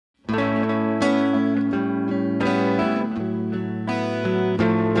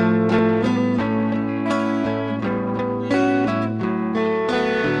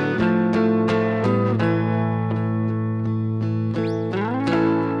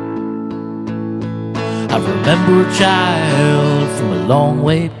I remember a child from a long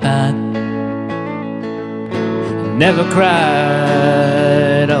way back. Never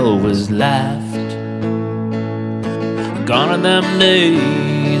cried, always laughed. Gone are them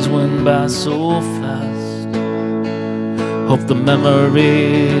days went by so fast. Hope the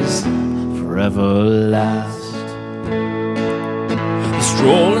memories forever last. The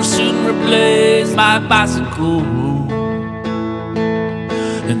stroller soon replaced my bicycle,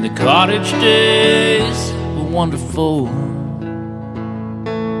 and the cottage days were wonderful.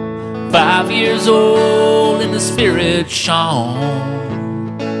 5 years old and the spirit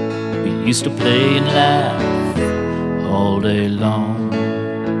shone. We used to play and laugh all day long.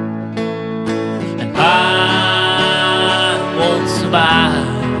 And I won't survive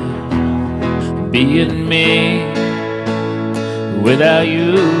being me without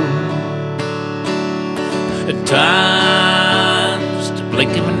you. At times, just a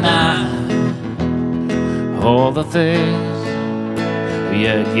blink of an eye, all the things we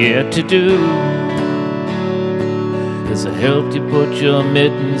had yet to do. As I helped you put your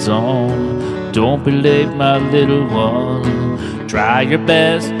mittens on, don't be late, my little one. Try your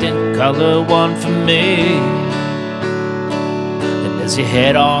best and color one for me. And as you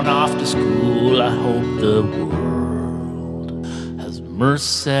head on off to school, I hope the world has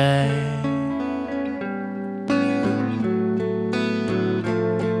mercy.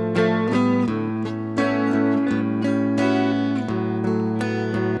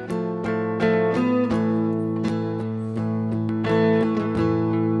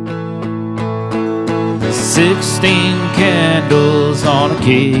 16 candles on a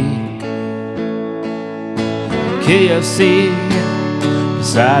cake, KFC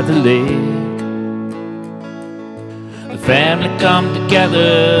beside the lake. The family come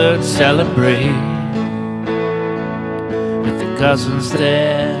together to celebrate, with the cousins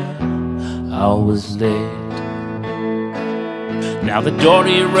there, always late. Now the door to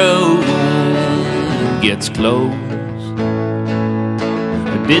your room gets closed.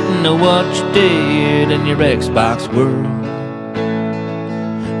 Didn't know what you did in your Xbox world.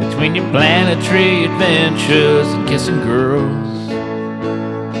 Between your planetary adventures and kissing girls,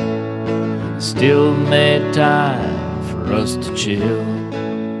 still made time for us to chill.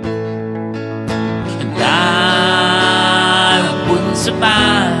 And I wouldn't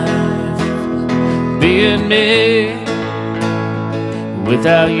survive being me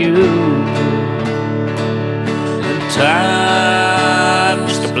without you. And time,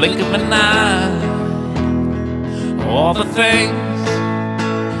 just a blink of an eye, all the things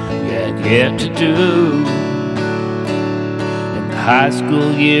we had yet to do. And the high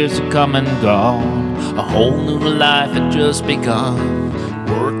school years are come and gone, a whole new life had just begun.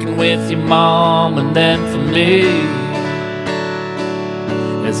 Working with your mom and then for me.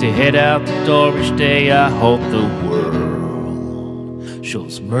 As you head out the door each day, I hope the world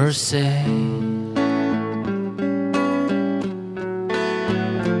shows mercy.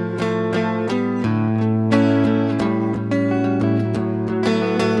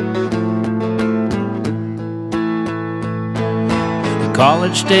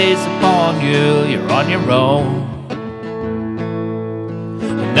 College days upon you, you're on your own.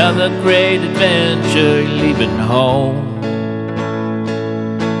 Another great adventure, you're leaving home.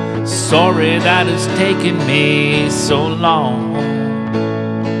 Sorry that it's taken me so long.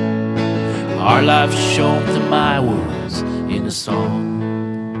 Our life's shown through my words in a song.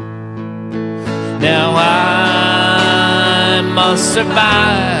 Now I must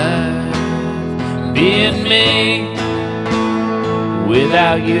survive being me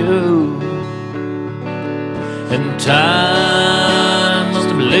without you. And time must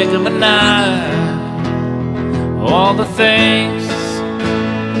have blink of an eye, all the things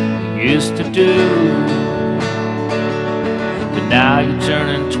we used to do. But now you're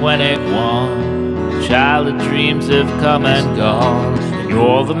turning 21, child of dreams have come and gone, and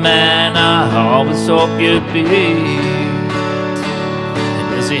you're the man I always hoped you'd be.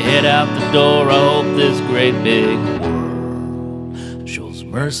 And as you head out the door, I hope this great big world shows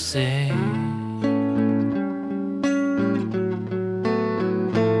mercy.